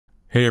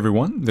Hey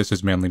everyone, this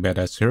is Manly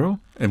Badass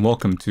Hero, and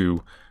welcome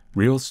to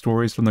Real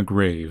Stories from the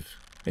Grave,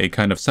 a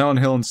kind of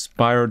Silent Hill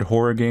inspired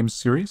horror game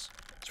series.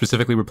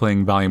 Specifically, we're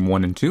playing Volume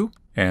 1 and 2,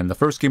 and the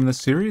first game in this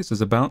series is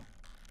about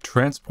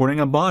transporting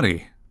a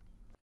body.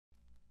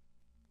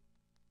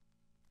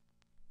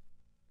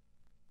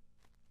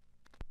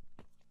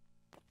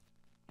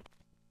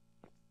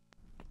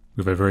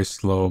 We have a very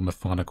slow,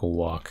 methodical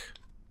walk.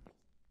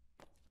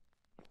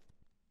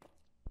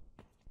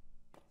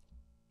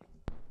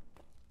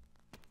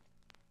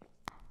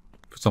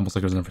 It's almost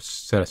like there's another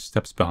set of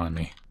steps behind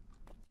me.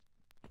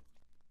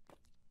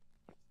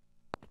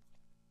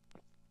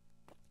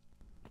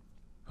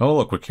 Oh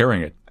look, we're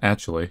carrying it,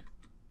 actually.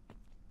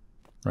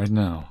 Right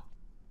now.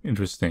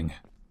 Interesting.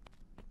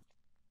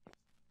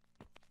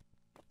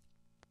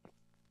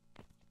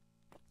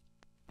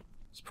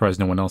 Surprised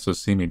no one else has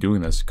seen me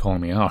doing this,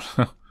 calling me out.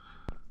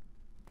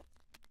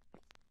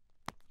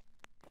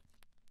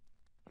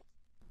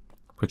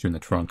 Put you in the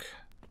trunk.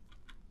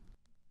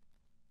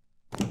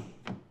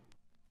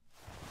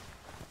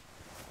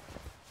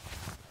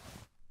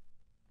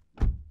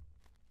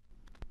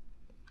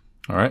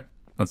 Alright,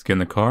 let's get in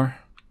the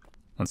car.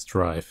 Let's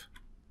drive.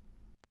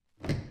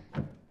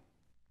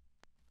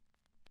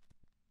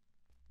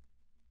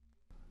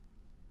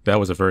 That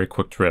was a very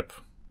quick trip.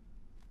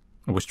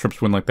 I wish trips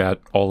went like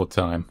that all the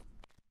time.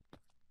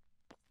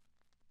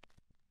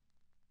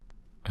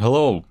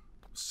 Hello,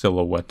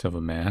 silhouette of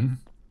a man.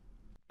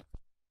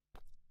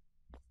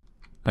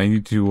 I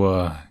need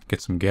to,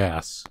 get some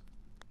gas.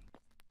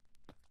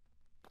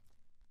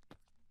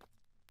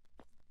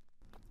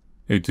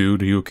 Hey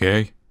dude, are you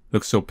okay?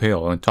 Look so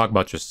pale, and talk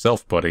about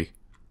yourself, buddy.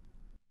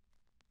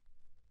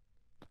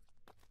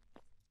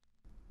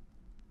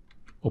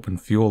 Open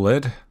fuel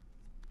lid.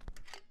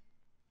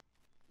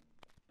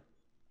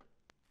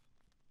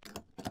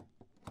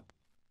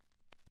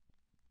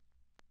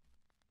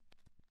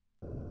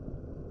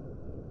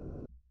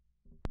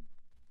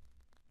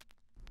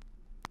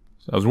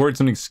 So I was worried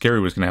something scary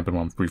was going to happen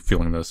while I'm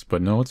refueling this,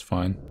 but no, it's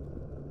fine.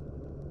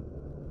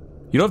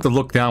 You don't have to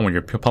look down when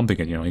you're pumping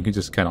it, you know, you can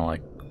just kind of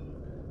like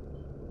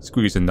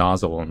squeeze the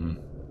nozzle and,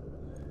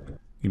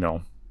 you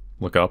know,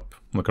 look up,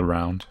 look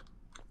around.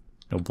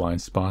 No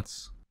blind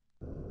spots.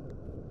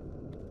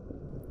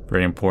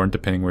 Very important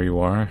depending where you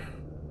are.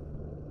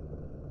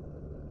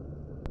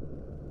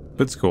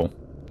 But it's cool.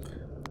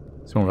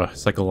 It's more of a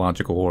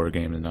psychological horror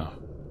game than a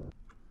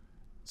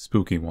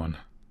spooky one.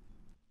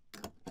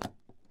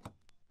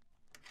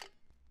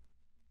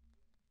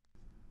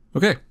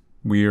 Okay,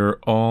 we're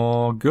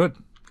all good.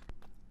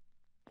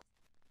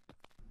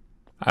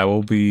 I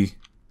will be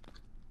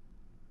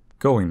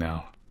going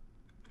now.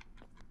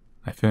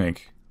 I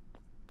think.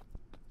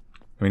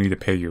 We need to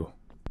pay you.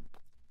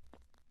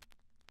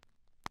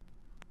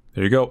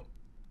 There you go.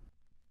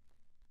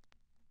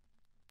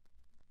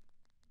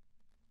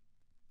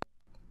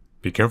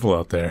 Be careful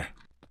out there.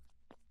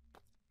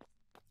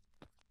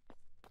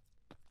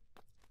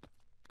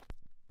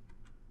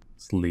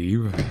 Let's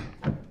leave.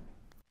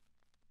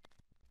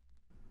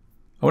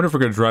 I wonder if we're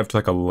gonna drive to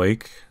like a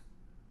lake.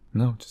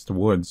 No, just the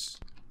woods.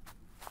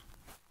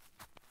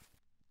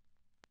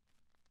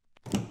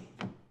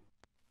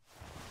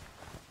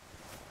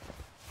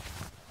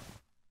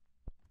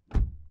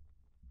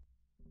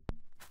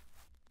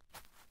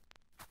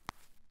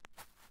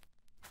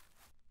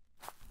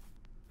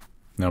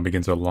 Now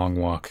begins our long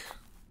walk.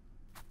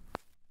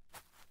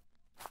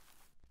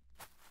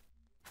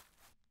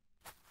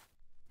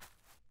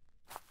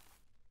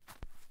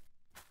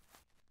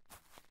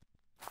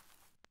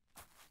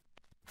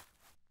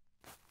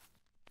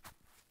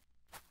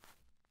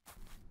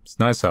 It's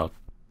nice out.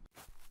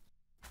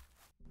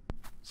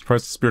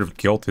 Surprised the spirit of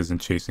guilt isn't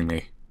chasing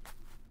me.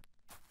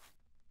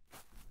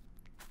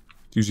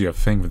 It's usually a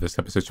thing for this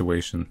type of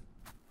situation.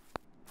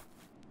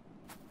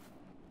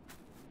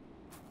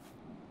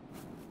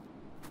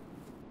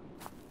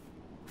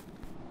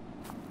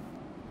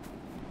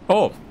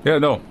 Oh, yeah,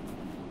 no.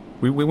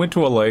 We went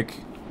to a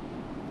lake.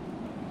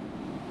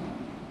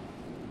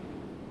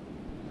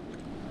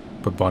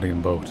 Put body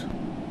in boat.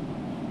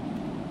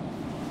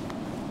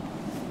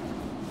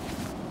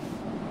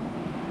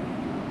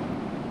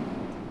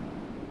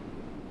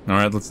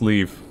 Alright, let's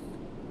leave.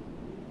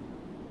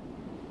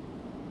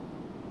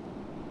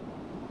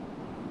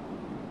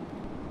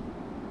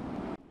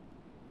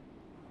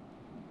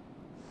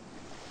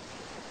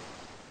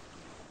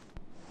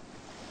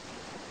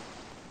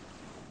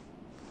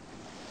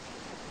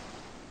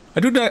 I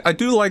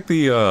do like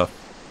the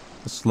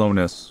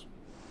slowness.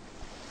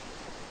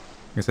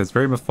 Like I said, it's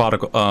very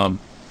methodical.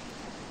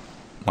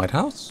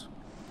 Lighthouse?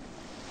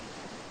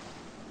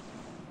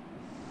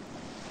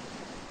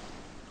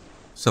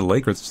 It's a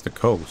lake or it's just the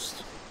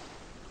coast?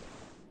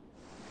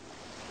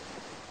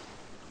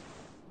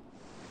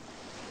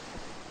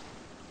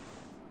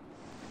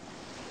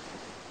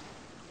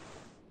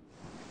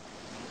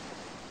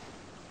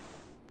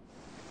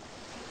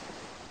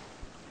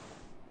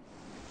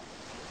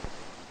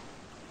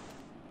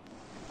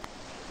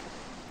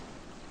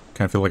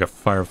 Kind of feel like a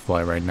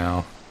firefly right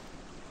now.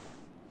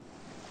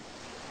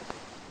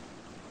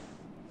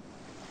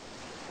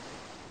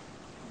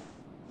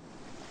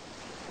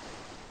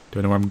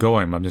 Don't know where I'm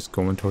going. I'm just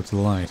going towards the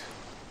light.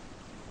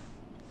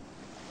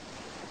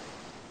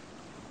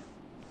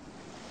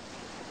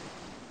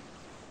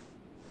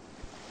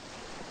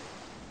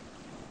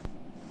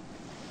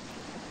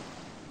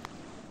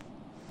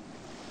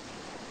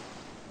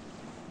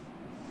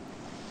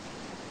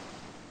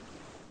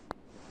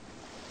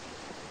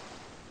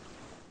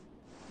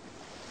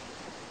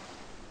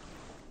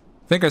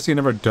 I think I see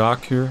another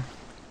dock here.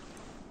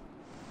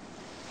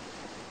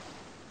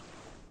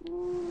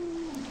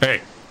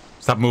 Hey!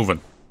 Stop moving.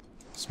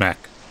 Smack.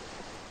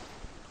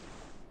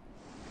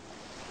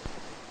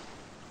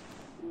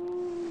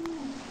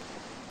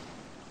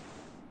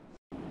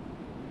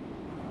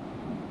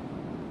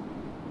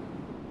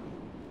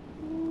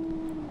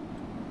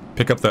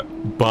 Pick up the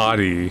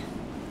body.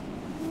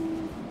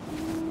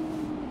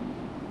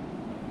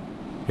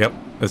 Yep,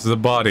 this is a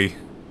body.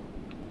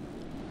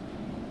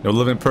 No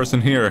living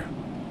person here.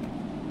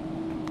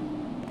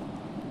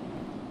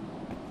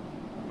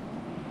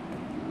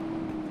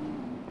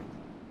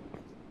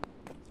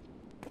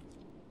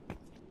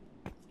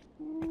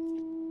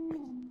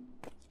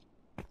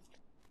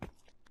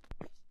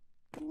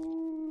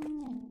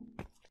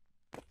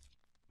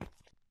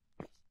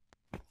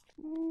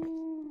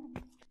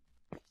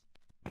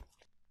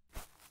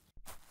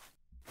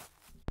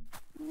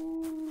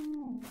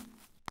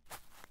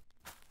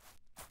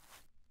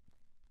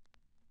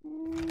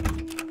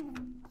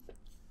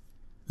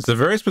 It's a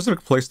very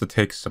specific place to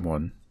take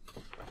someone.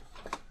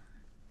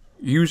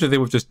 Usually they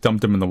would just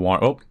dump them in the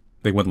water. Oh,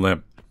 they went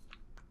limp.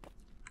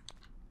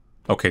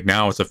 Okay,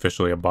 now it's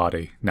officially a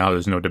body. Now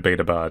there's no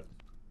debate about it.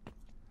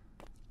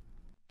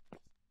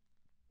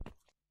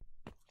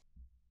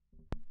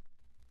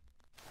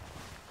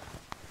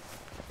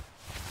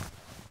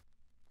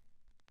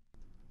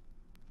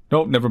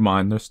 Nope, never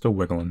mind. They're still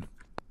wiggling.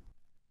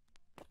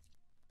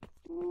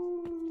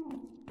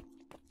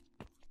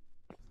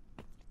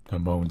 The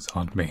moans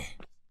haunt me.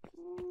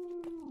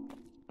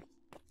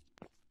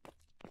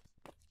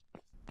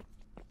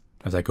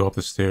 As I go up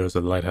the stairs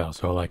of the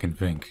lighthouse, all I can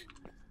think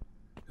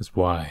is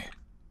why?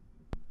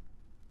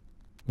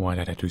 Why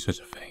did I do such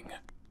a thing?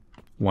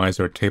 Why is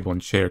there a table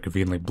and chair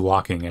conveniently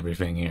blocking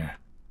everything here?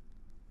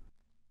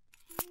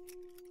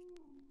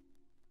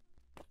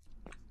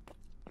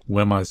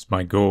 What was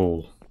my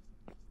goal?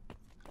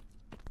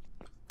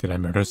 Did I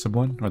murder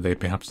someone? Or are they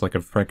perhaps like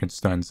a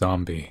Frankenstein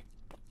zombie?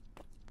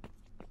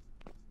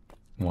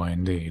 Why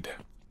indeed.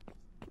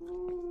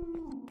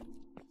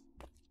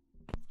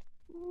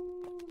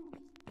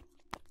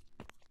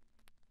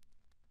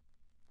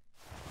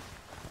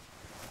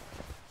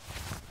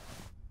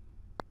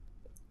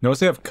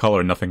 Notice they have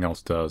color, nothing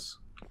else does.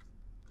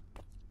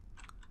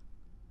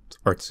 It's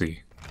artsy.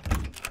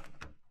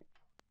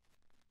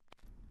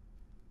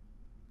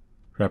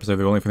 Perhaps they're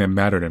the only thing that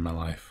mattered in my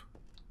life.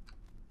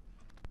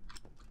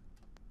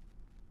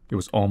 It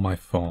was all my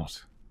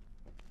fault.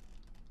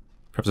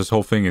 Perhaps this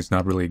whole thing is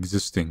not really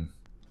existing.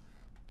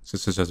 It's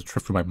just as a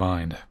trip through my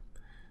mind.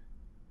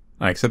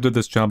 I accepted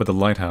this job at the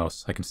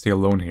lighthouse. I can stay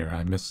alone here.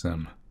 I miss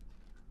them.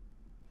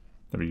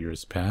 3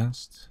 years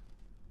passed.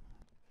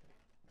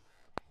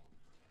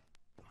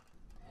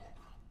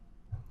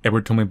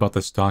 Edward told me about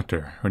this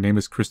doctor. Her name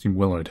is Christine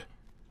Willard.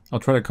 I'll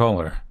try to call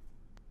her.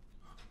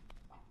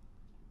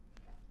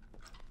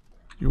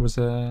 Here was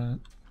that?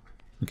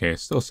 Okay,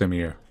 still same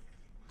here.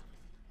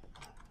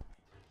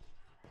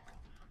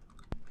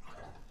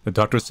 The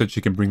doctor said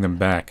she can bring them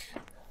back.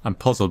 I'm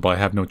puzzled, but I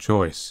have no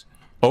choice.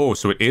 Oh,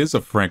 so it is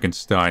a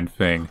Frankenstein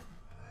thing.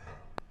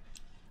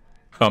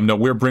 No,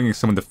 we're bringing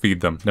someone to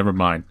feed them. Never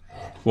mind.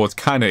 Well, it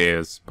kinda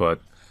is, but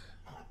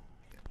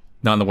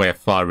not in the way I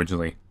thought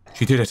originally.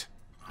 She did it.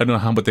 I don't know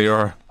how, but they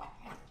are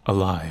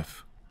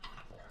alive.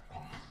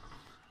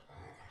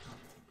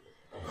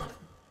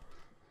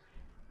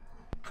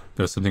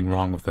 There's something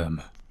wrong with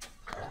them.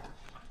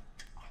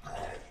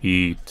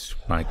 Eat,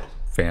 my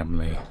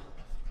family.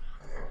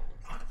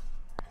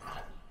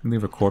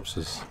 Leave our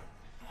corpses.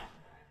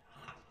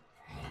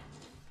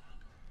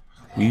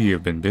 We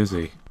have been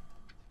busy.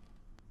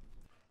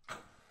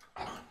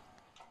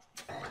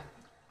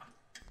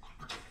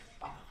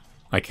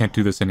 I can't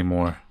do this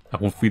anymore. I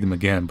won't feed them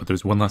again, but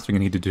there's one last thing I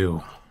need to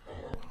do.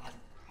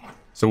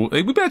 So,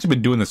 we've actually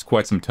been doing this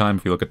quite some time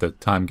if you look at the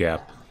time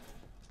gap.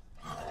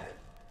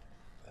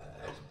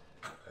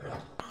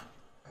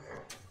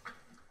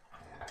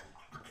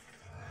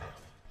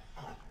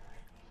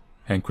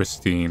 And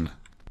Christine.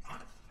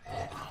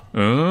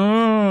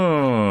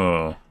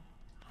 Oh!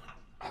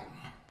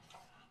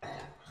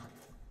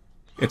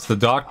 It's the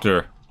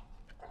doctor.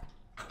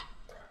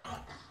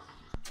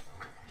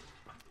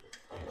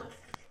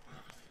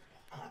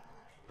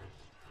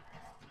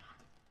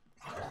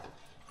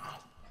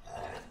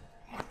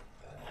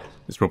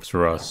 This rope's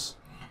for us.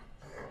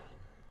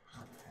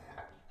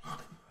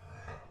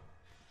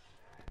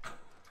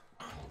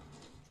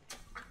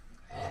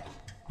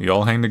 We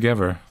all hang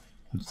together,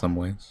 in some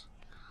ways.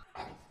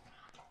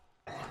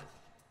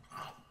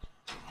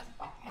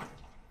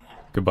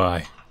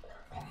 Goodbye.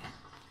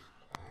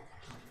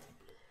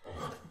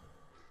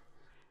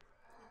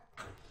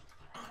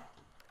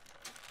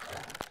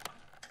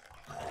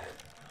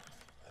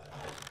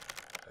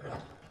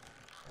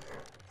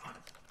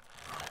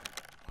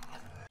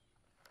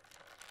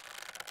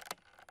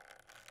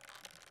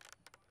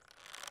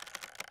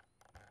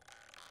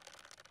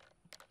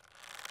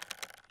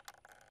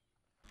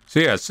 So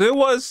yes, it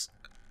was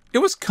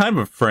kind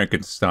of a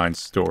Frankenstein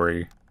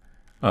story,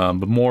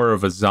 but more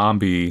of a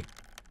zombie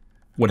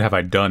what have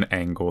I done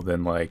angle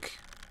than like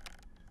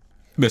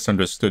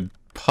misunderstood,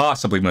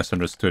 possibly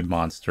misunderstood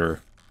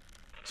monster.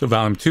 So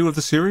volume 2 of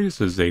the series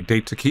is A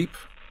Date to Keep,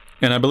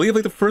 and I believe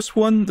like the first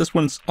one, this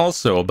one's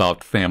also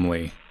about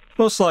family,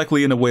 most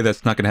likely in a way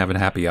that's not going to have a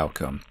happy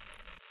outcome.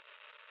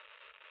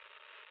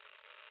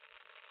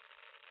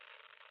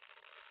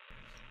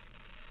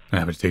 I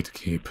have a date to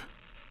keep.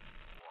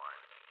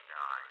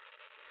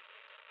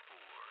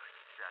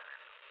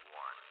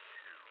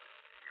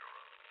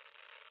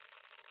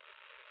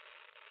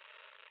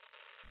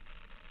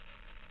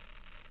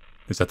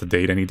 Is that the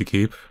date I need to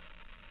keep?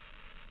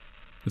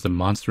 There's a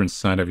monster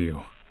inside of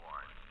you.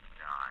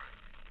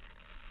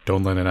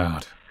 Don't let it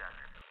out.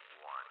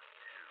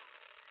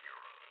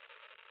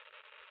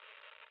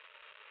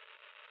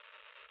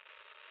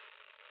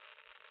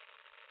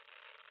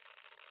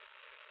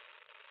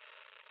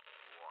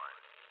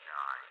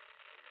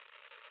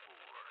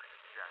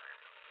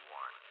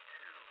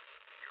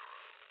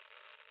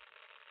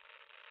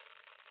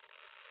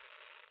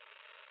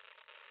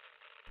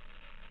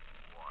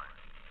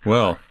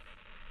 Well,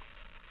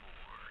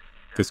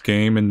 this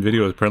game and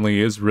video apparently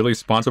is really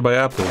sponsored by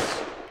Apple.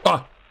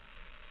 Ah!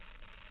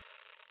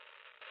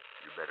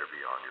 You better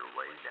be on your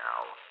way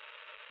now.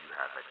 You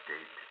have a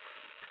date to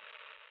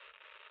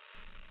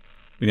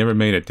keep. We never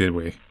made it, did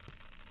we?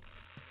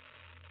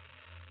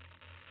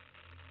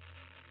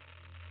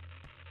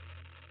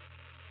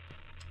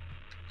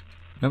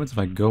 What happens if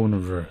I go in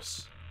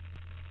reverse?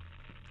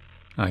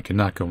 I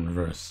cannot go in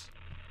reverse.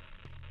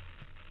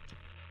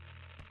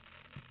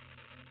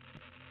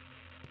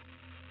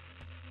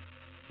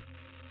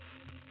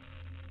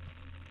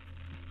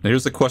 Now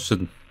here's the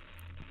question.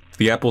 Did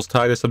the apples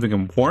tie to something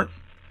important?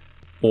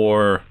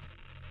 Or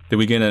did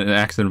we get in an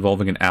accident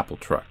involving an apple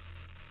truck?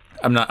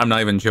 I'm not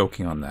even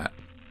joking on that.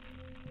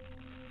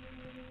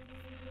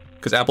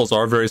 Because apples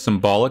are very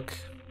symbolic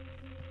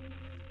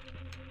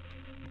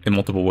in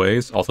multiple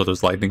ways. Also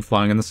there's lightning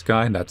flying in the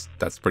sky,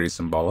 that's pretty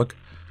symbolic.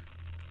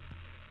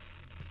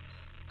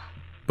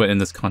 But in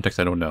this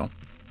context I don't know.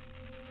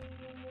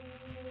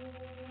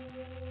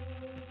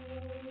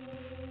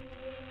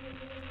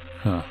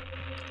 Huh.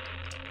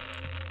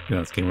 Yeah,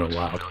 it's getting real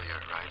loud.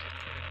 Familiar, right?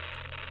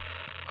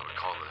 I would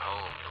call it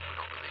home, but we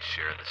don't really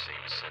share the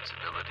same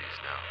sensibilities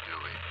now, do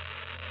we?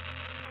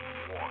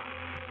 1,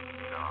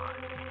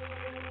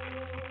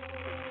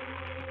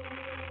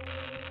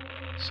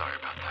 9. Sorry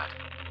about that.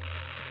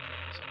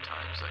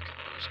 Sometimes I can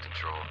lose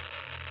control.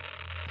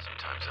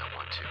 Sometimes I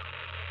want to.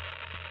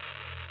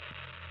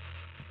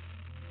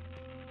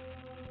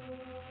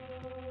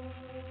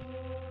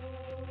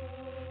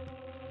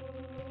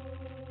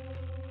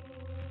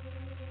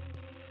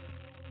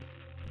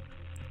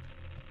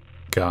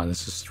 God,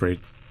 this is straight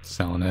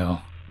Silent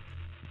Hill.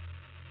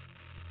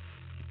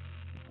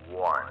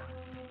 1,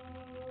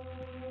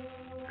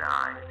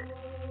 9.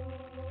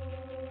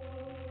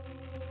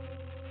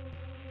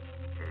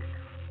 8.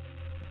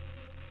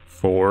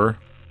 4.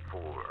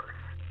 4.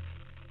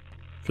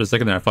 For a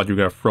second there I thought you were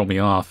gonna throw me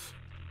off.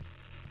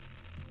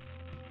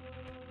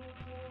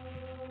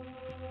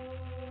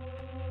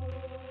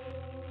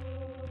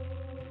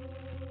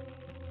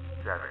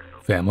 7.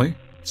 Family?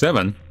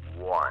 7?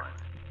 1.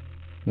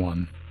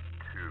 1.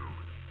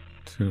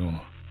 2. 2.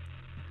 0.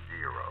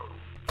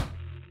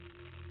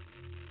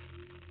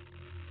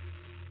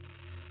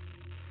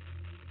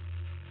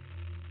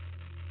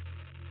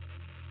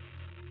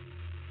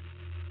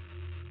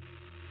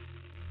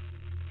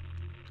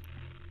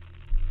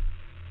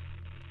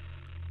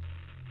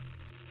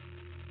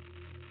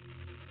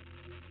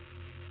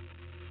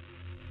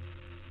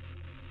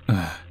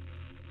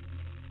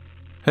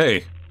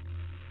 Hey,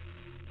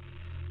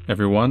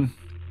 everyone.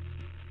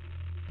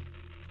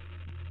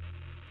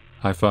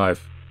 High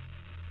five.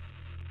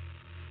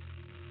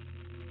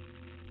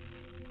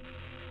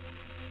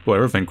 Boy,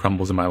 everything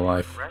crumbles in my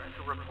life. Press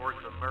to report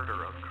the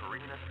murder of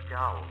Karina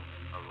Scowl,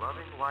 a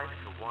loving wife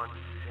to one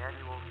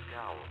Samuel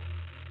Scowl.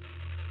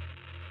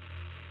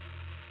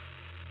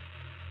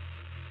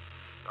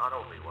 Not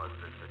only was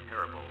this a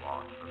terrible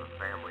loss for the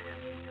family and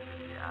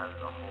community as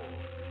a whole,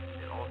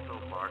 it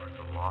also marks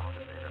the loss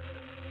of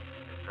innocence,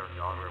 as their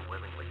daughter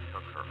willingly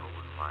took her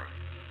own life.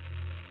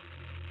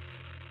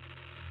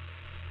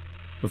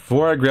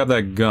 Before I grab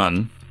that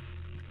gun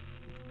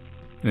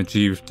and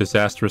achieve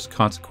disastrous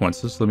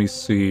consequences, let me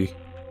see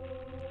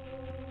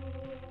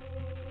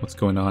what's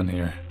going on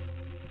here.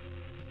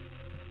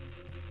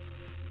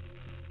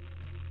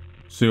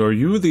 So are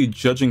you the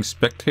judging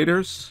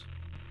spectators?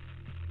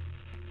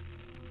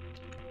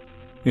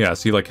 Yeah,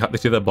 see like they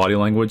see that body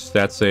language?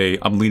 That's a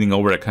I'm leaning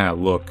over that kind of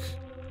look.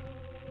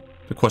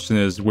 The question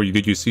is,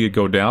 did you see it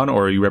go down,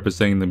 or are you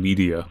representing the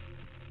media?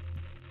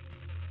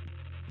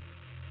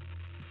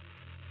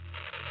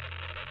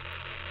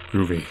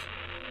 Groovy.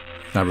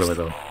 Not really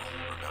though.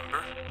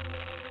 Remember?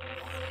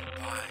 1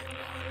 by 1.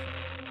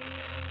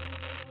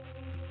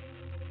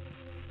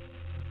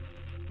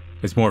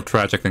 It's more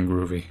tragic than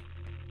groovy.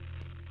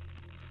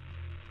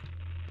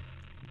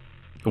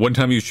 One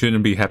time you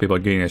shouldn't be happy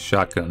about getting a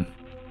shotgun.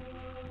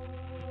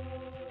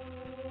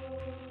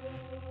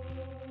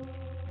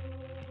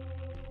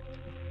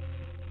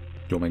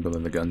 Do I go to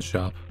the gun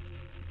shop?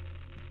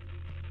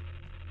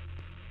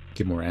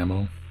 Get more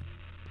ammo.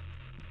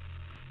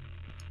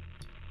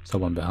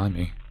 Someone behind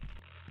me.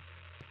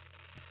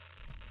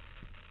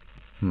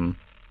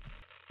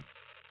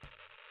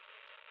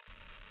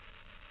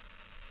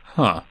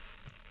 Huh.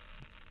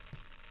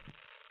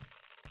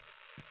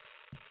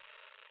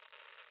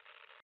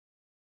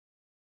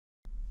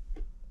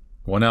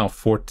 One out of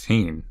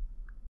 14.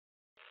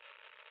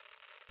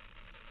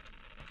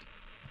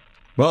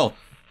 Well,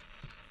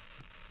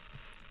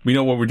 we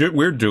know what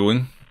we're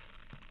doing.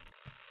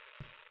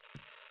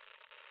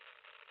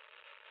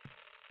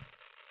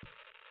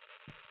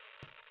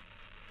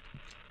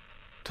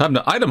 Time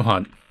to item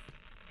hunt.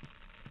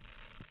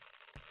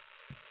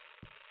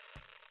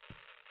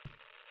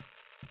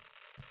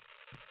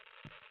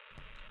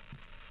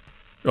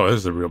 Oh, this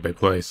is a real big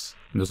place.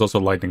 And there's also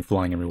lightning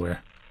flying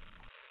everywhere.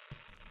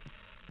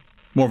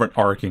 More of an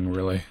arcing,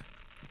 really.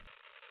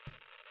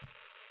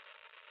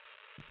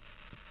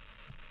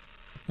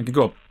 I can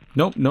go up.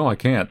 Nope, no, I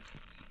can't.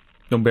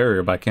 No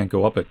barrier, but I can't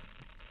go up it.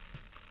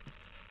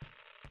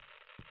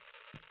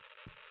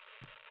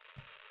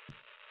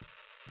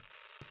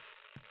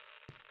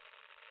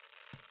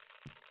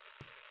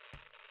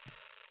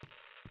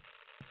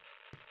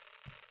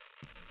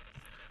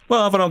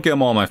 Well, if I don't get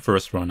them all on my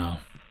first run,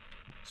 I'll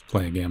just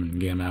play a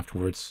game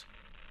afterwards.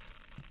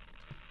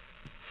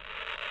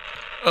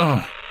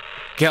 Ugh.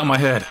 Get out of my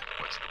head.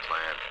 What's the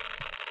plan?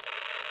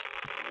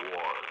 1-9.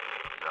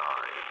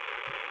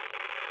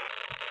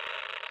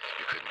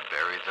 You couldn't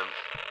bury them?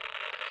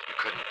 You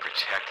couldn't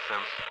protect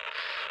them?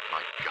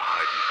 My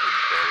God, you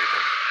couldn't bury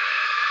them?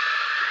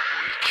 You're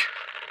weak.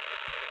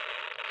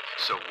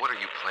 So what are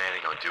you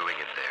planning on doing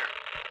in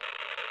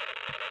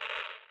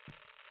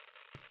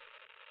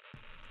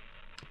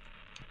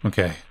there?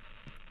 Okay.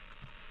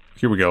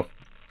 Here we go.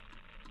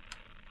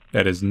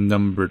 That is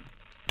number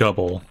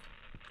double.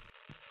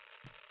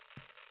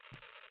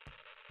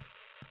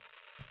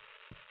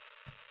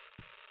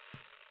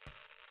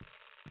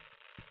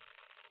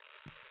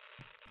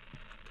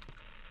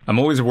 I'm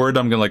always worried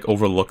I'm gonna like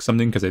overlook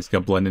something because it's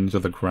gonna blend into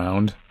the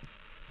ground.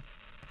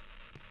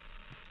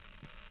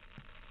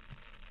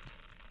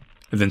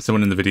 And then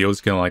someone in the video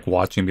is gonna like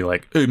watch and be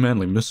like, "Hey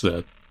Manly, missed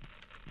that."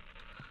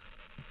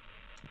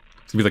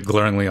 It's gonna be like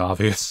glaringly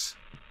obvious.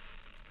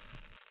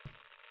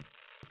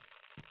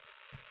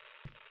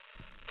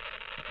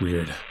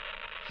 Weird. Going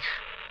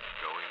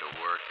to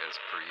work as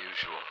per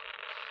usual.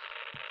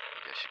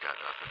 I guess you got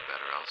nothing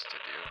better else to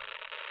do.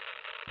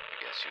 I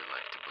guess you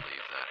like to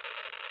believe that.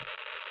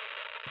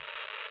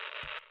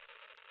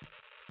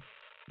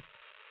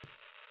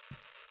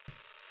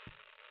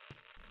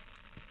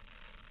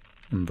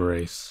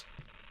 Embrace.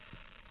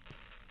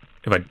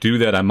 If I do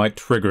that, I might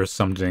trigger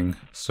something,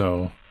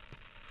 so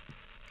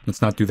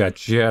let's not do that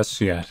just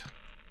yet.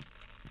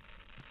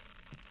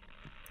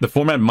 The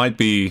format might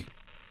be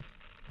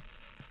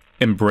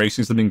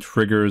embracing something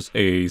triggers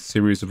a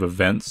series of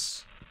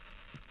events.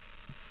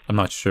 I'm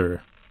not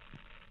sure.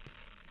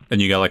 And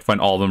you gotta like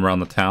find all of them around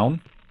the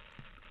town.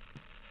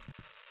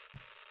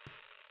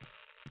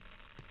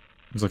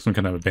 Looks like some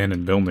kind of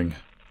abandoned building.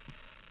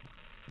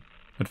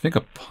 I think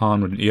a pawn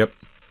would... Yep.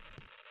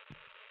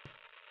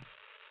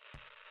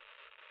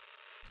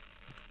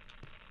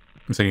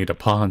 Looks like I need to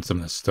pawn some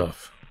of this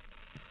stuff.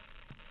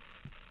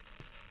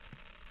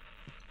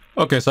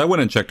 Okay, so I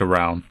went and checked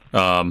around.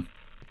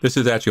 This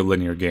is actually a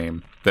linear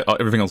game.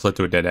 Everything else led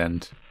to a dead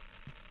end.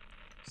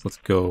 So let's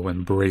go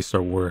and brace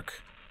our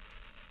work.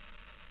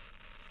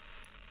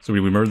 So we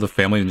murdered the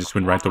family and just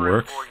went right to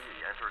work?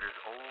 Entered his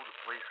old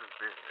place of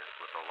business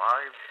with a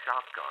live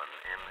shotgun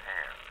in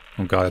hand.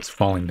 Oh god, it's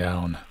falling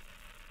down.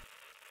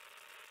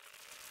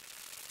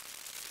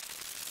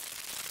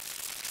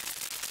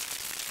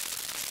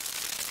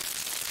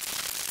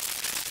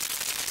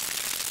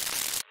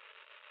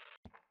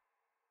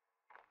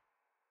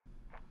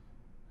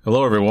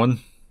 Hello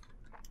everyone.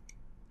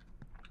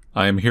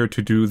 I am here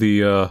to do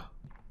the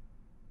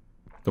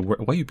work.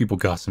 Why are you people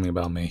gossiping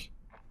about me?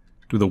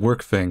 Do the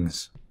work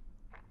things.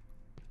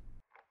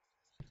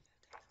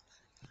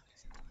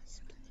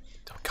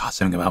 Don't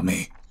gossiping about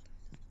me.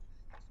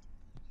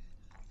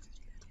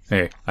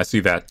 Hey, I see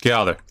that. Get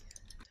out of there.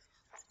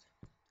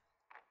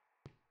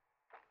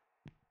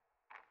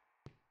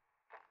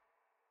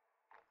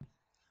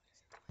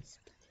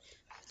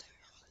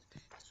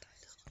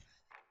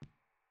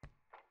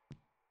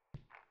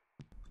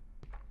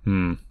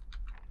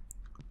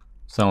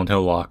 Silent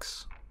Hill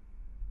locks.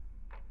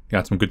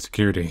 Got some good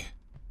security.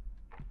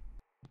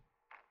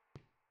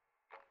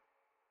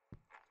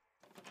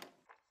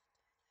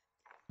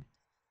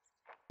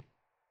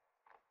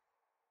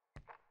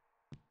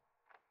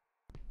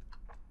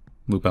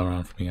 Loop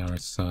around from the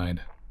outside.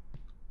 It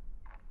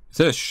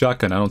says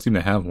shotgun. I don't seem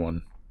to have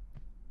one.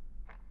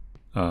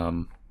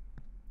 But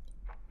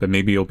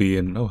maybe it'll be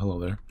in... Oh, hello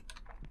there.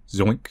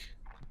 Zoink.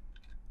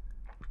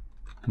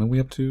 What are we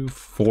up to?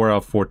 4 out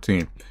of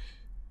 14.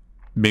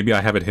 Maybe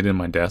I have it hidden in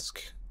my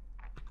desk.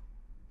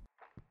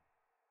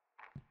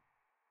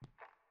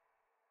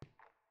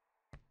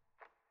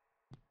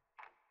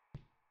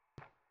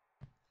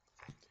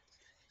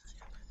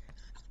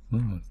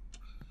 Oh,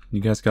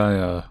 you guys got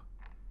a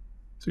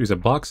series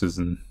of boxes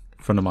in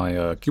front of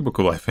my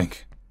cubicle, I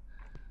think.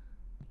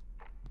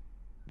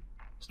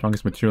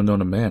 Strongest material known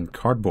to man,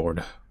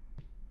 cardboard.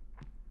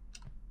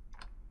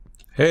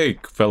 Hey,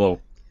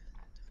 fellow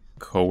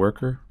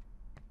co-worker.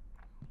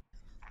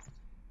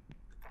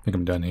 I think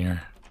I'm done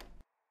here.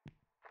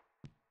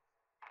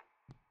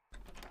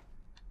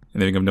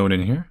 Anything of note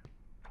in here?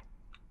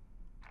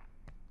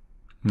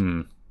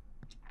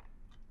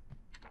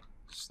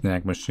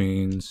 Snack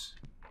machines.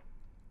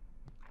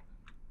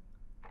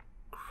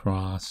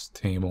 Cross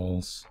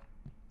tables.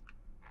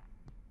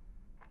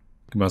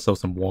 Give myself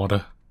some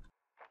water.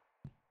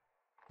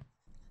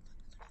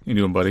 You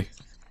doing, buddy?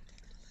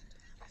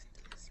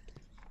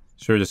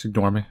 Sure, just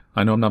ignore me.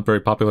 I know I'm not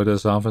very popular at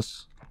this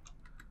office.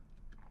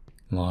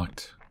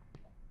 Locked.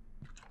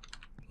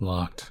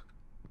 Locked.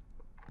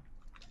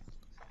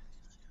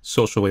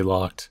 Socially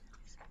locked.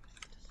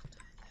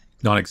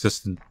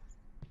 Non-existent.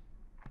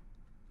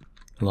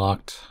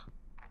 Locked.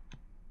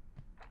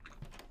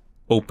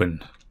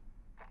 Open.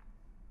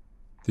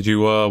 Did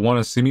you want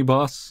to see me,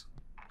 boss?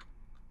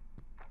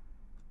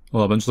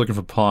 Well, I'm just looking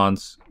for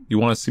pawns. You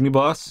want to see me,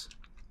 boss?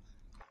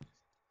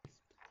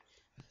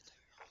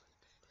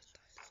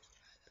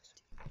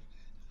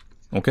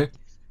 Okay.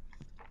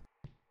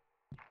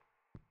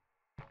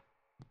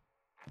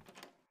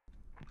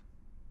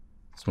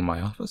 This one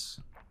my office?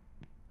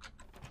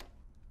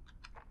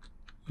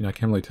 You know, I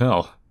can't really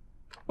tell.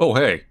 Oh,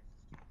 hey!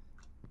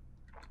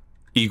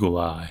 Eagle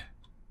Eye.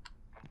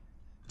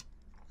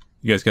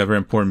 You guys got a very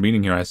important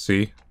meeting here, I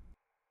see.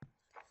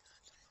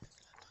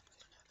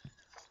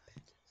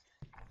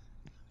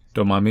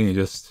 Don't mind me,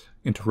 just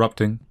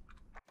interrupting.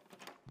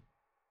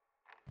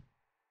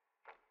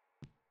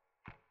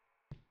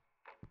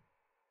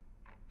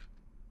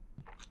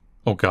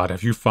 Oh god,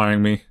 have you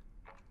firing me?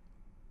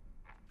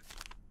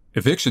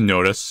 Eviction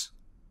notice?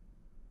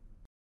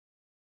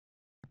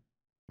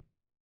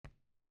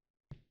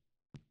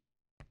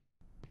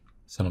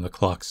 Sound of the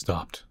clock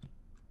stopped.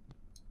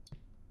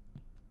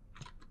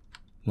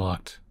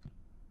 Locked.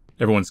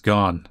 Everyone's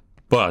gone.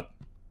 But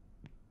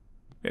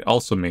it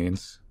also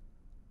means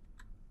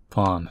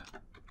pawn.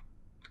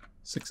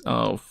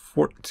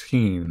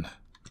 14.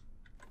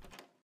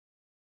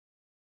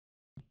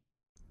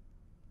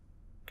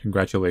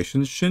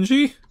 Congratulations,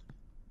 Shinji?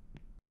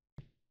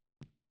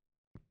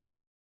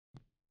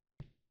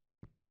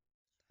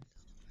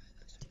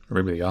 Or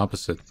maybe the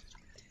opposite.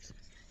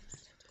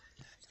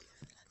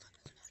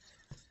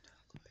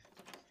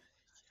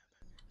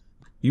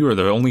 You are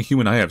the only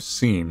human I have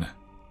seen.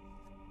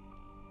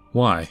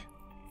 Why?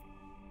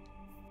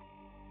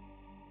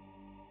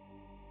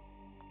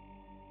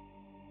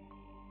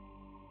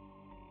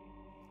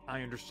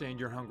 I understand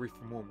you're hungry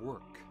for more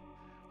work,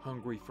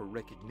 hungry for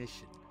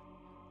recognition.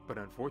 But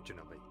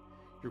unfortunately,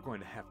 you're going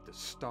to have to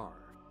starve.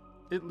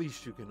 At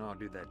least you can all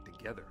do that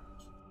together.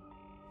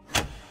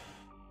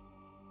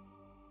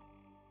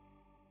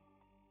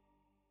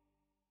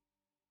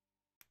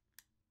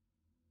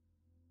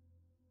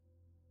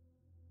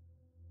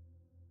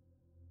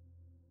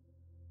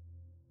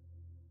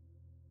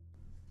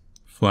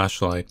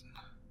 Flashlight.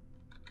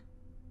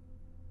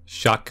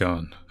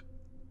 Shotgun.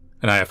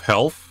 And I have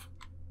health?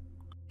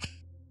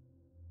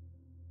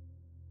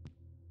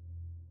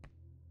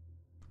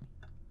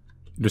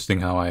 Interesting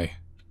how I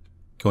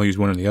can only use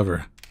one or the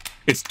other.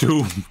 It's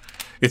Doom!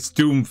 It's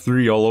Doom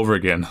 3 all over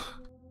again.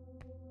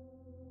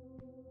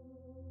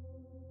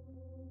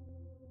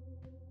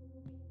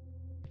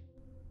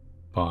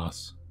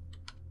 Boss.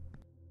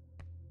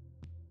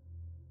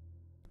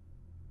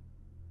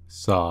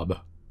 Sob.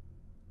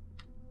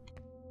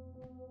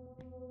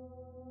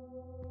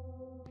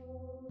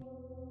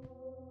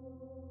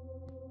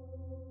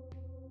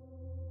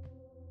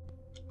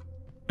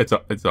 It's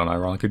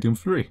unironically Doom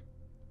 3.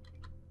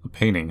 A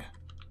painting.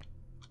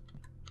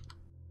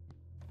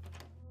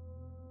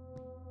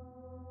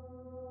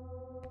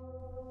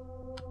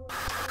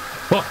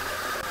 Oh!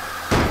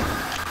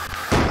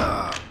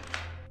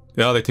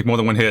 Yeah, they take more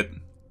than one hit.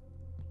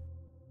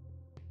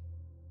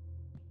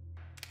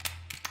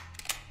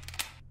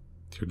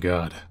 Dear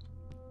God.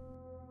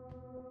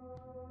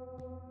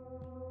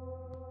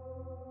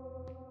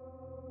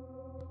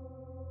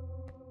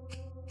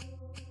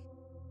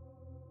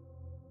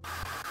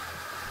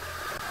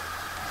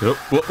 Whoa,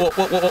 whoa,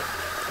 whoa, whoa, whoa.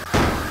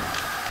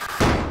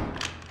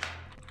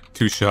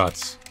 2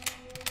 shots.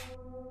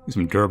 These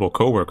some durable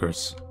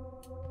co-workers.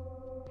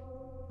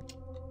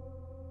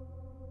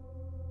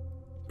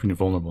 Pretty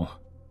vulnerable.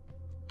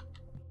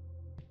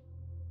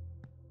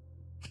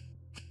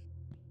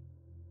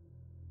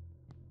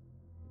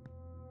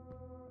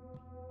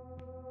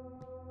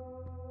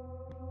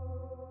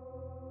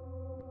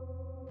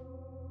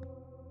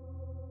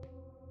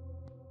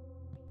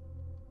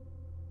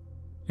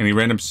 Any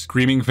random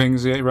screaming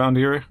things around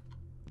here?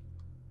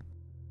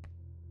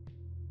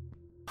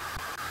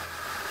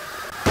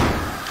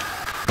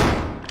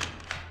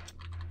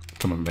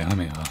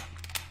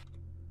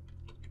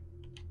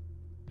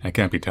 That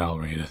can't be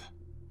tolerated.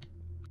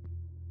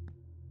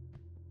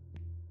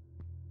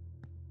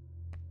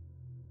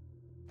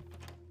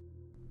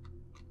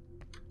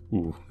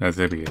 Ooh, there's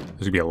gonna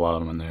be a lot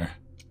of them in there.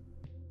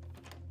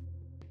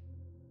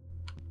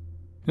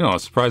 You know, I'm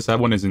surprised that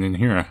one isn't in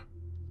here.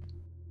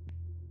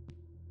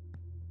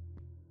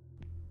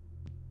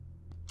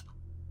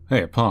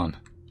 Hey, a pawn.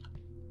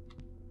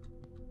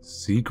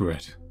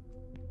 Secret.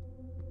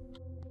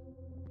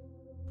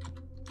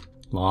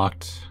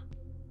 Locked.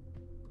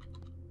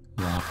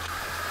 Locked.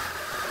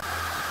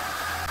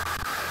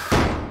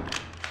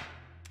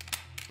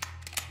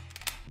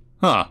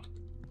 Huh.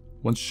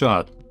 One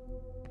shot.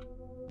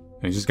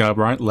 And you just gotta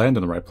land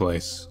in the right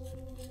place.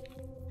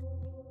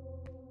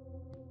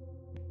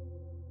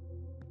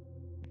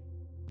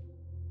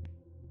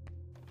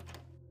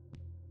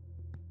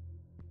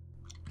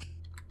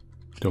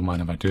 Don't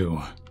mind if I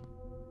do.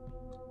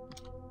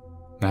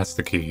 That's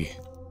the key.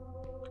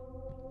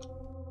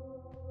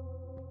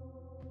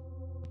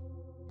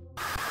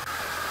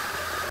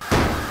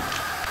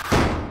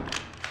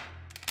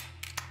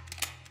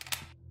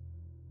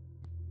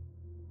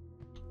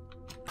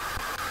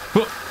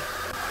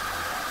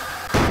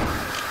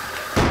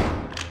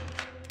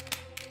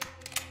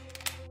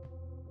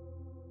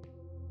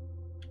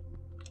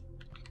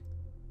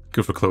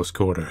 Good for close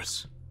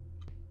quarters.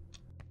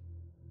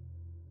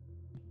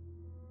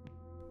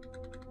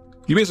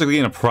 You basically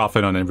gain a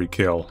profit on every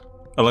kill.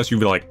 Unless you're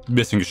like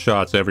missing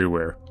shots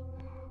everywhere.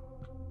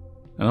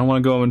 I don't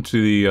want to go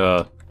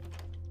into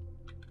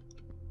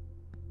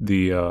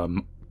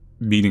the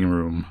meeting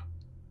room.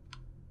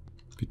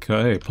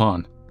 Because, hey,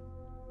 pawn.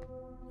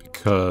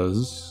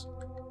 Because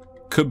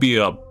could be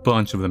a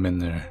bunch of them in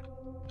there.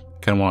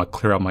 Kind of want to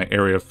clear out my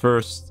area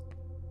first.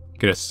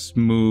 Get a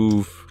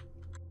smooth,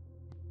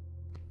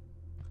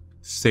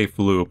 safe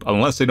loop.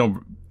 Unless they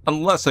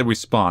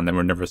respawn, then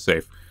we're never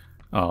safe.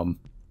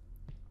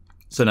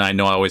 So now I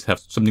know I always have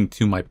something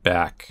to my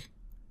back,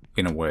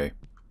 in a way.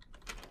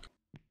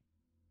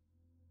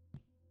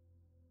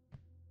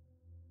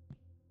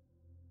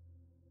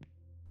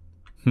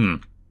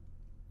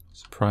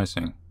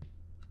 Surprising.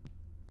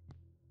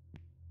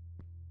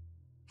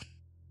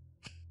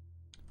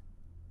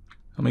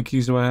 How many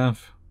keys do I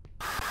have?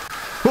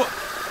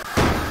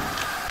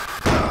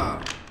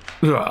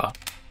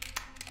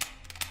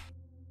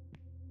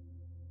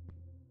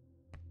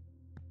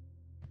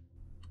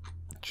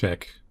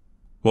 Check.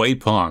 Well,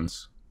 8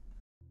 pawns.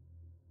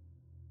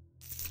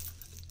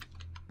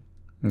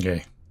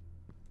 Okay.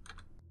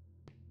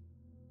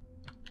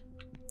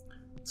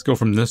 Let's go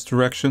from this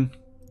direction.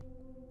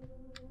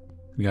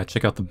 We gotta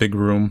check out the big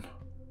room.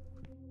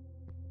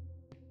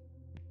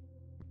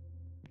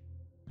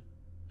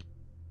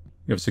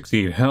 You have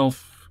 68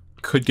 health.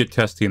 Could get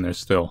testy in there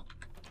still.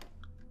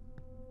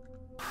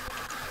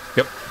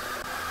 Yep.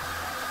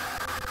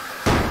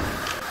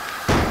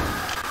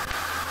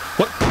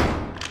 What?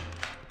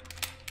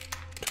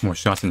 More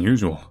shots than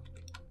usual.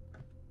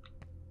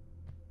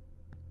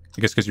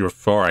 I guess because you were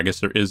far, I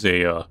guess there is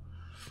a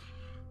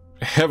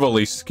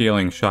heavily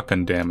scaling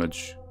shotgun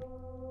damage.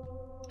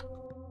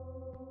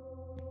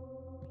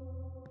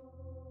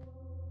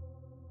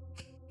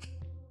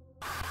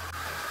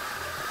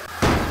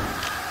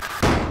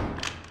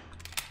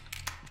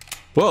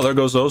 Well, there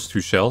goes those 2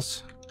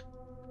 shells.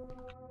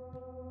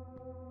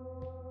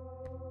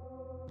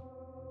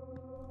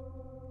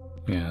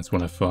 Yeah, that's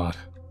what I thought.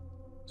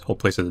 This whole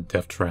place is a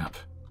death trap.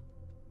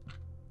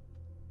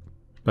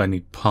 But I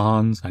need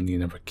pawns, I need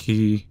another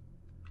key.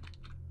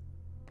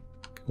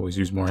 Always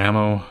use more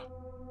ammo.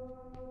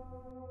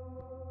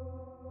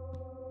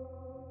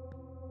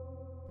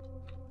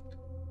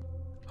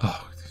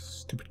 Oh, these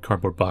stupid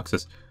cardboard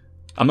boxes.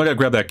 I'm not gonna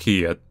grab that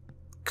key yet.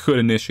 Could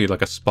initiate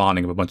like a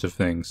spawning of a bunch of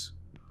things.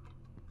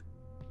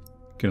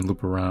 Gonna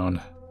loop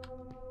around.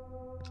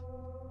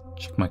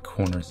 Check my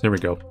corners. There we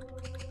go.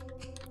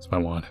 That's what I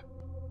want.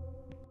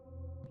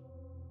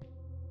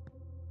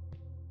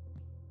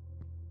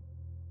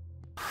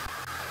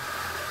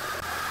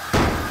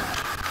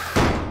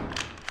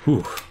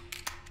 Whew.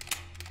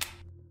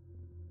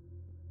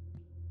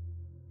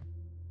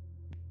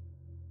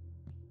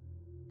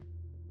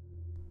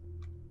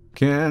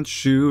 Can't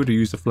shoot or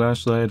use the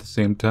flashlight at the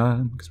same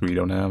time because we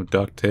don't have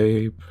duct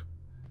tape.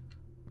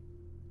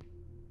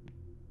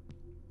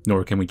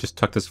 Nor can we just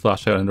tuck this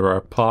flashlight under our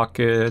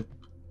pocket.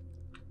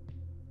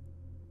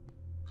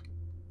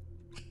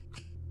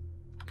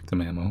 Get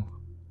some ammo.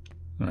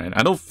 Alright,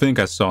 I don't think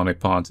I saw any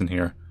pawns in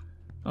here.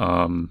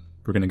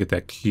 We're gonna get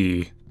that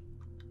key.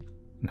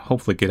 And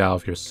hopefully get out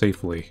of here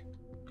safely.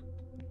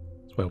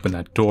 So I open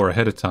that door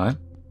ahead of time.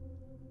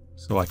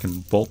 So I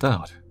can bolt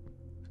out.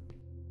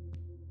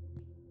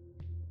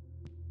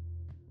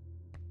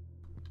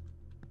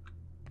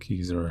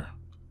 Keys are...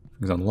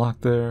 things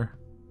unlocked there.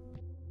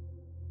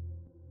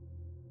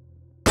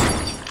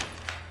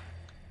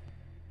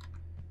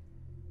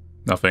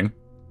 Nothing.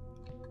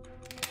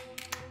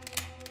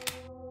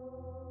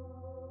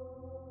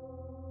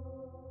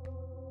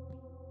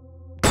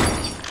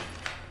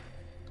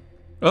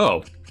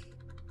 Oh.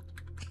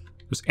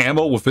 There's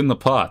ammo within the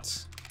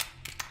pots.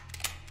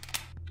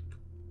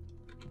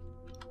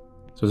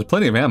 So there's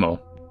plenty of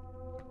ammo.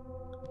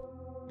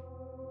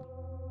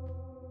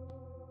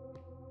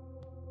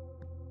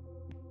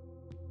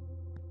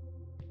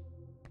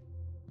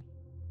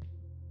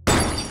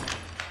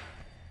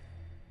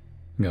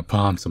 We got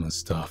pawn some of this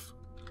stuff.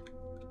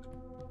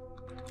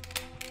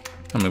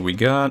 How many we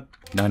got?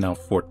 9 out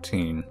of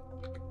 14.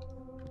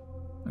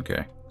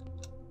 Okay.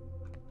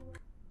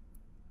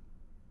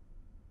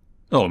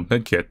 Oh,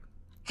 medkit.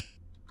 I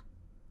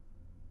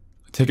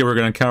take it we're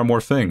gonna encounter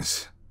more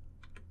things.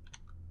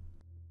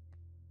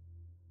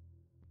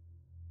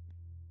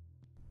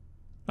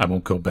 I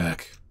won't go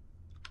back.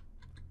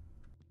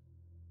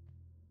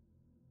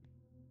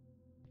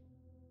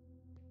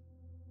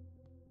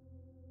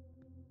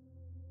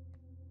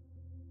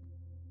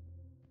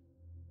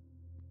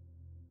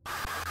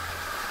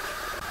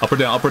 Up or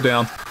down, up or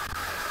down.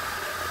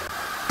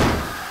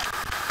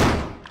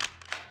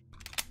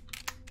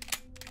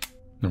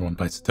 Everyone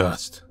bites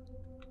dust.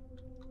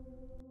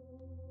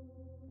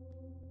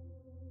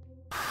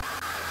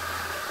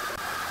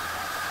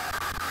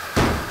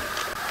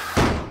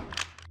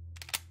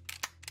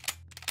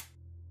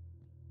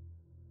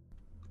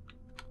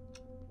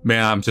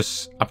 Man, I'm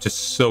just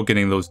so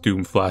getting those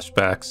Doom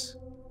flashbacks.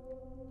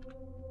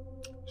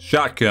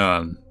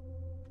 Shotgun.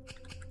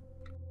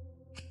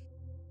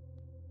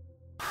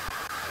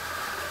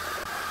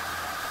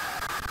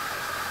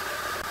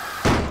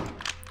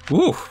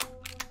 Woo!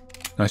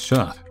 Nice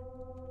shot.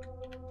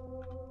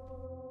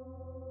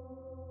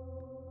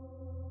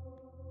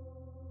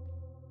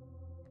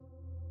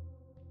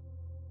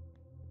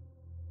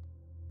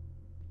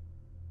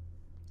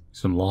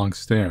 Some long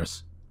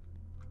stairs.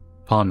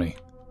 Pawn me.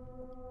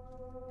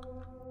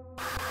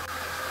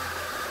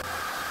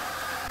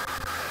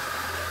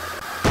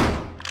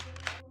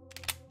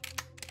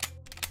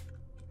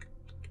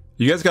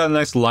 You guys got a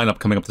nice lineup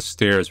coming up the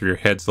stairs where your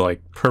head's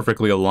like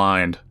perfectly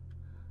aligned.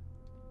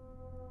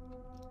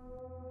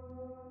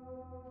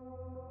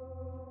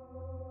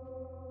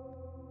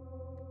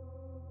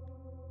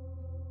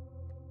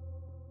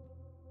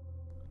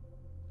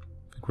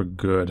 I think we're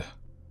good.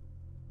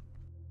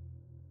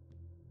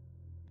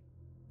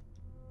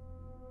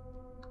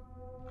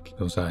 Keep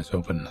those eyes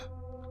open.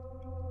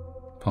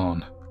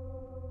 Pawn.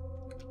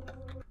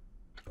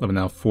 11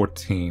 now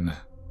 14.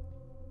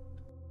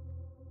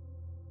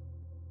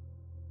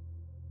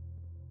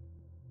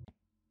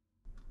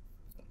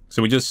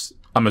 So we just,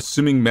 I'm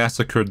assuming,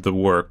 massacred the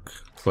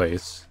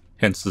workplace,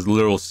 hence the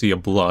literal sea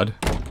of blood.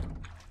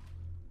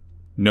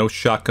 No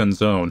shotgun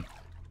zone.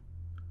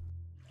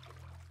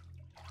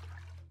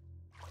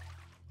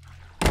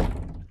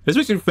 This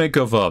makes me think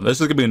of, this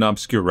is going to be an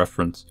obscure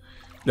reference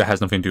that has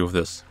nothing to do with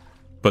this.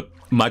 But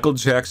Michael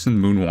Jackson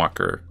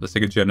Moonwalker, the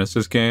Sega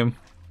Genesis game,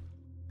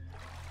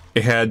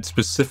 it had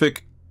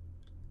specific,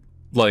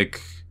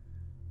 like,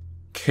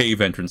 cave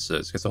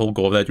entrances. Because the whole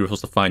goal of that, you were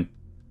supposed to find,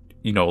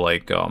 you know,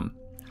 like,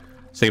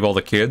 save all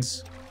the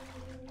kids.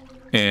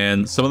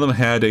 And some of them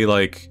had a,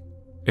 like,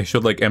 it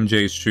showed, like,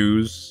 MJ's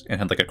shoes and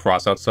had, like, a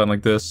cross outside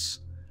like this.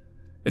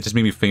 It just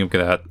made me think of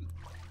that.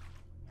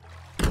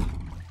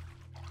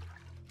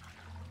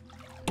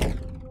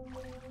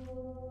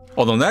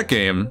 Although in that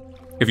game,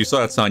 if you saw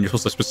that sign, you're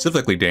supposed to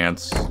specifically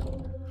dance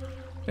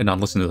and not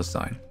listen to the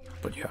sign.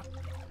 But yeah.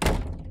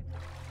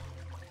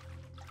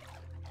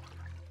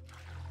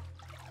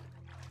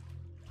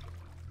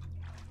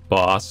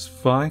 Boss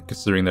fight,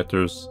 considering that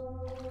there's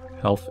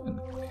health and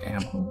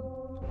ammo.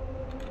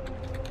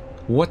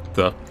 What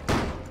the?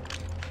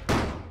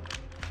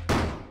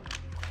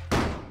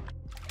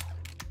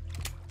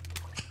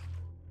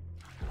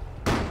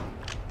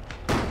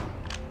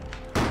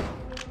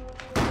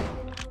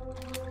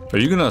 Are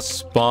you gonna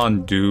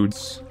spawn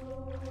dudes?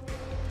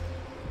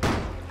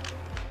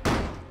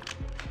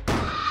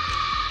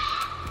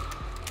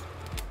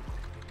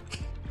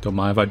 Don't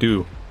mind if I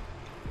do.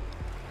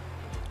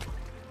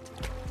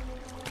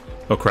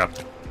 Oh crap.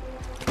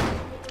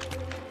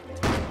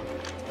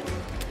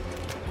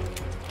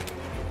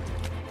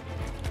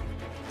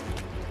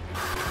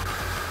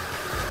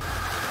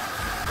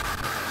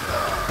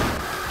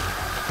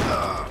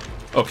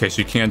 Okay,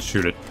 so you can't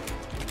shoot it.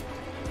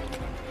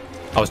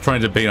 I was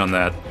trying to debate on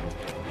that.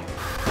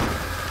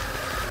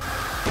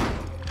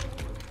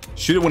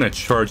 Shoot it when it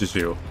charges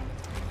you.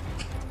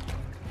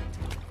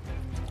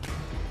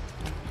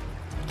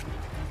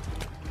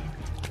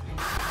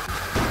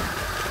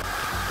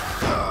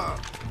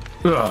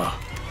 Ugh.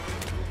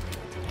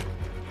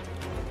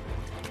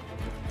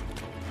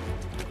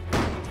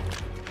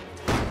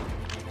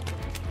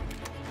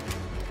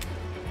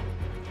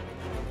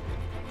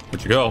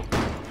 Where'd you go?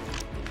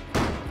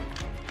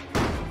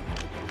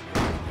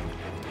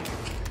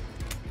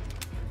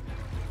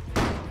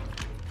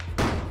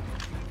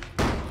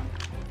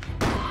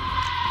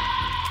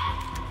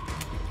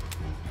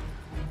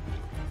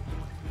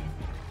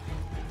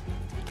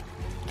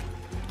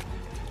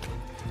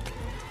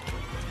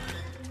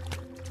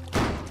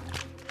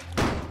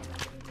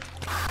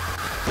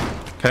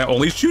 Can I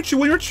only shoot you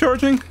when you're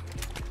charging?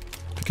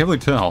 I can't really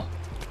tell.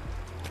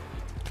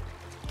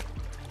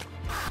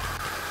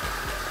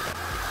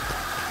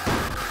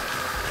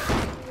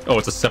 Oh,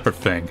 it's a separate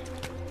thing.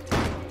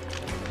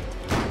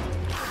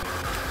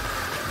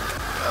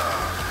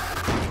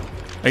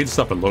 I need to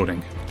stop it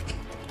loading.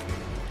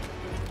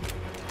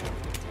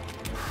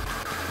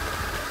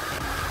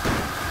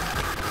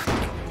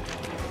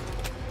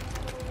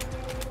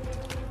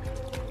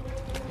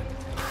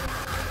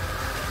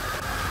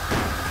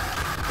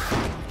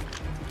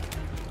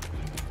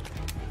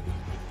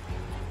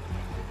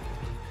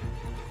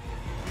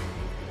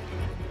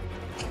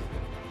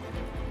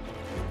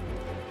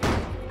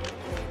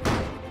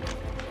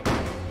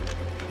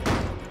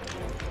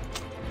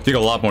 Take a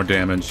lot more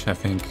damage, I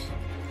think.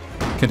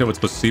 Can't tell what's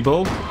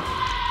placebo.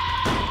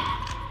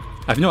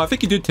 I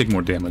think he did take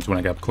more damage when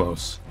I got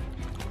close.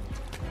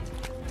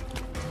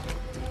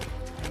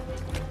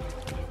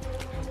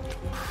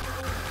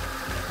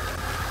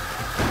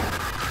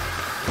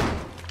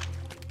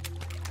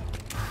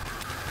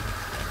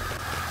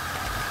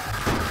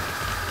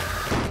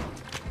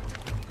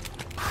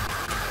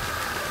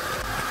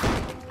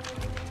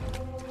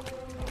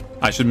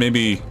 I should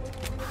maybe be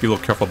a little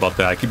careful about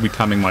that. I could be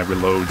timing my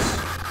reloads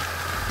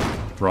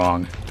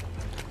wrong.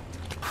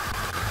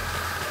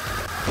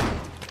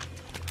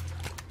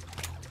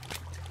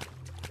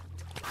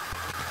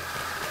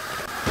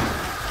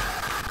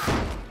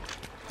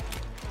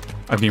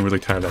 I'm getting really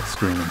tired of that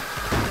screaming.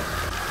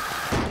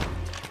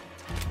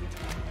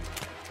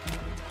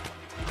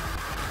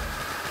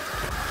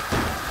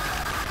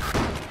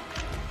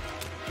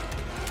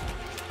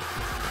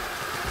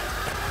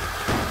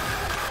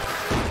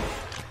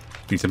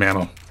 Need some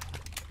ammo.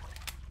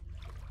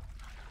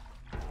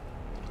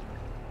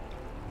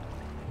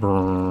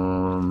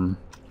 Burn.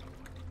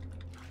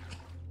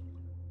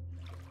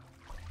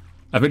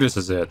 I think this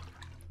is it.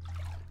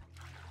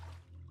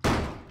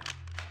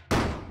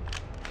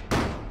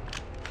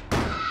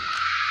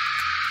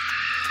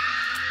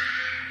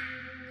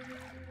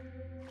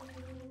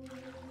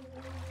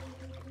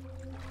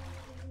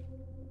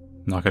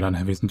 Knocking on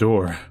Heavy's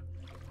door.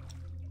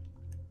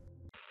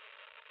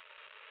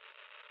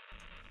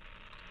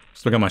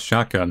 Still got my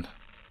shotgun.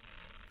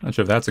 Not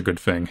sure if that's a good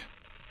thing.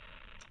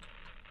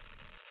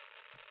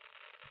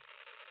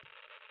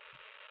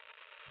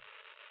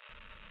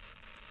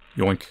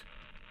 Yoink.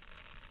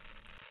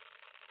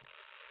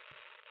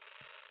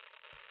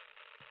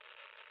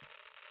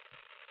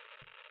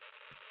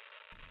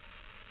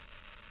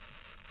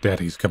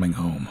 Daddy's coming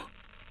home.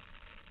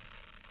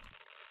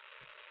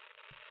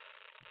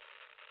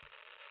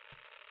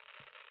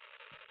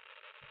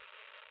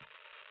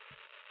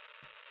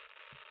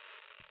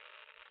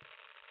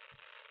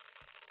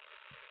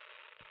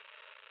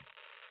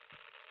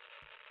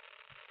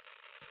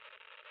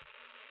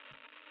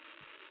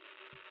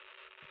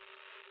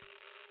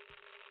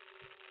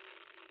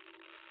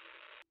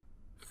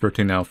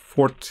 Now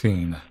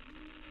 14. I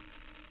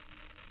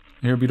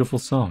hear a beautiful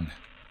song.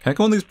 Can I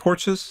go on these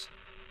porches?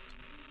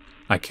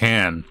 I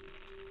can.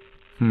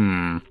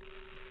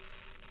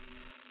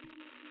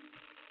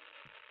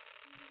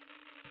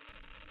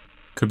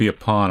 Could be a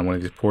pawn on one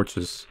of these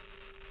porches.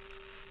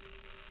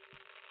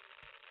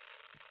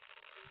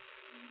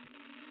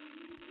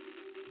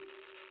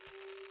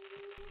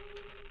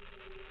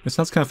 It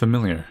sounds kind of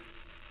familiar.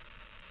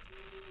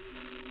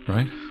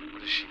 Right?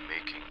 What is she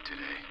making today?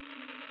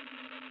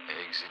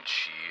 Eggs and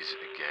cheese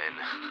again?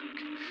 I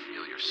can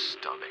feel your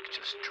stomach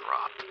just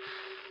drop.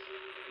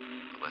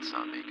 But let's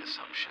not make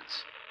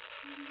assumptions.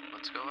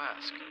 Let's go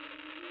ask.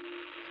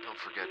 And don't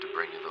forget to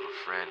bring your little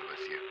friend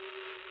with you.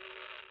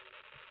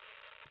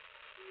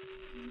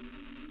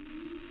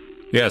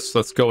 Yes,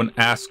 let's go and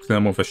ask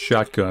them with a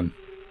shotgun.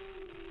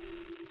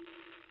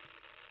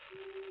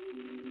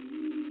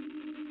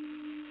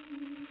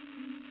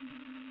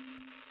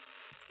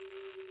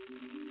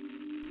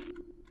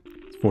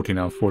 It's 14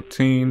 out of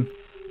 14.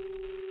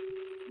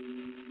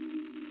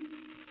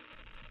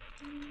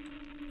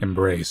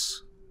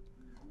 Embrace.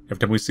 Every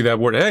time we see that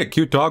word, hey,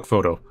 cute dog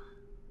photo.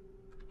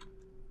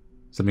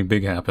 Something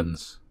big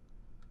happens.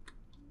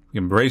 We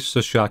embraced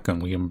the shotgun.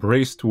 We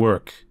embraced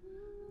work.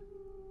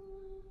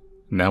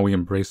 Now we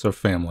embrace our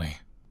family.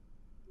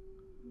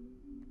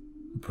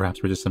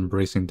 Perhaps we're just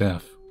embracing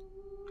death.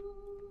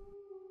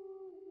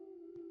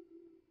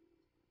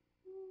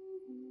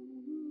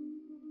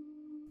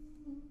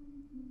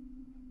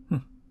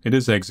 It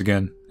is eggs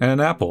again. And an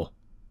apple.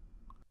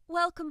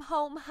 Welcome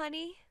home,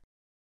 honey.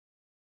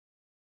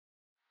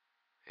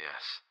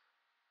 Yes.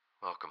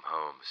 Welcome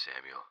home,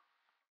 Samuel.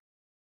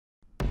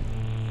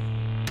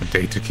 A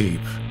date to keep.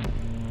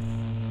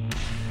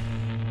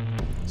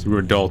 So we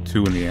were doll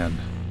 2 in the end.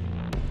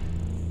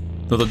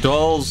 So the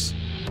dolls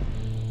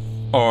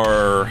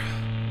are...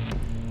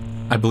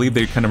 I believe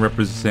they kind of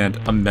represent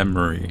a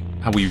memory.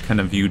 How we kind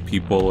of viewed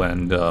people,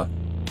 and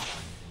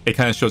it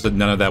kind of shows that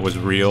none of that was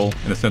real.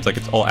 In a sense, like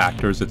it's all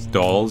actors, it's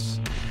dolls.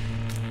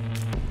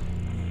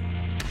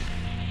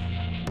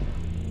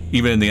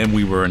 Even in the end,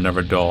 we were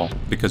another doll,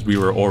 because we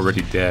were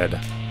already dead.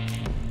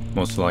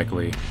 Most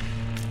likely.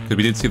 Because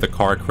we did see the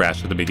car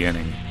crash at the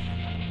beginning.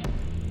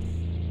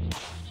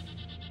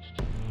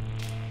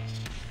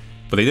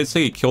 But they did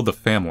say he killed the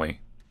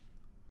family.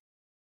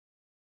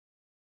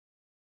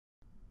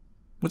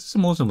 What's the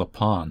symbolism of the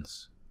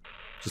pawns?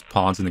 Just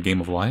pawns in the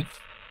game of life?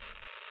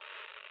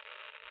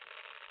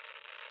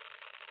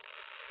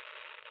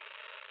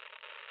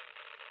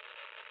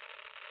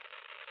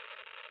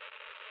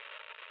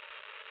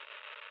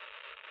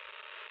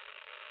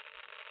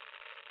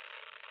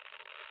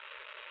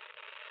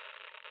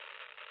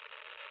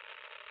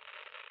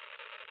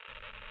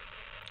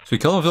 So he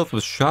killed himself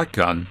with a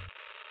shotgun,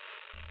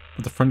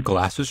 but the front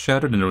glass was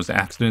shattered and there was an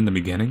accident in the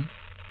beginning?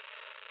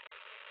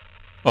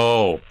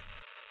 Oh.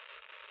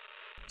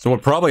 So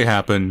what probably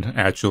happened,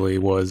 actually,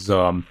 was,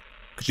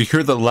 because you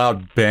hear the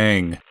loud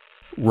bang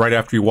right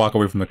after you walk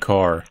away from the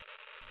car.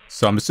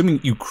 So I'm assuming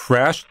you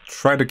crashed,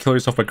 tried to kill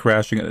yourself by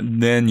crashing,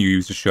 and then you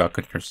use the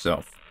shotgun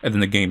yourself. And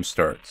then the game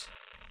starts.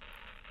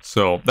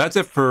 So that's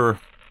it for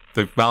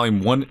the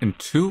volume 1 and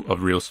 2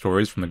 of Real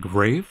Stories from the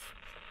Grave.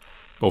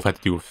 Both had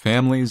to do with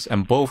families,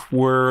 and both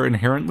were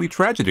inherently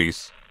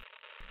tragedies.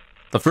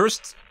 The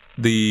first,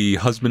 the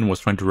husband was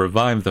trying to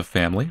revive the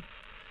family.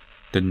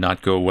 Did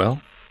not go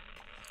well.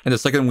 And the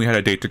second, we had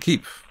a date to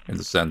keep, in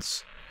the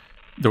sense.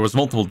 There was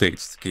multiple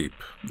dates to keep.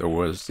 There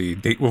was the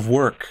date with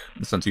work,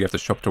 in the sense you have to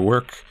show up to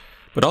work.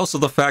 But also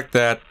the fact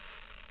that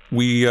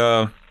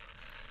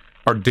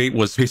our date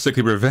was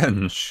basically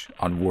revenge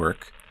on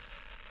work.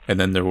 And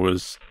then there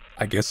was,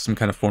 I guess, some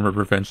kind of form of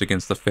revenge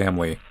against the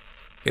family.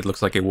 It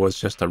looks like it was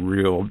just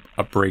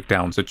a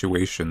breakdown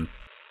situation.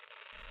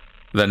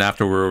 Then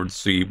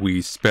afterwards,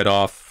 we sped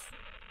off,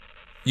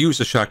 used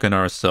the shotgun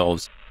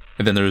ourselves,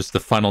 and then there's the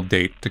final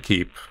date to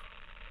keep,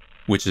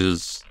 which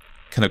is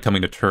kind of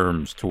coming to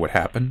terms to what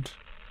happened.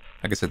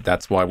 Like I said,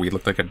 that's why we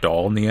looked like a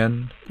doll in the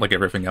end, like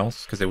everything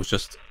else, because it was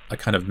just a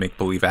kind of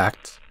make-believe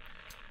act.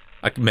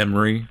 Like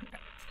memory,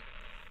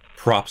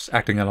 props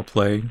acting on a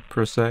play,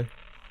 per se.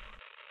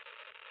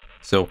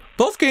 So,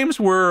 both games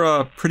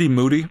were pretty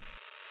moody.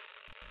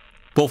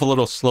 Both a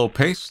little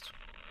slow-paced,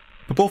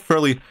 but both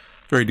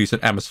very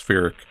decent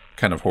atmospheric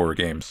kind of horror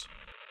games.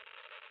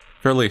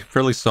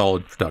 Fairly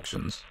solid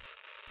productions.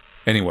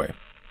 Anyway,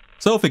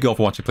 so thank you all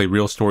for watching play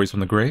Real Stories from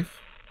the Grave.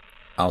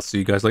 I'll see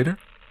you guys later,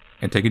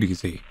 and take it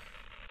easy.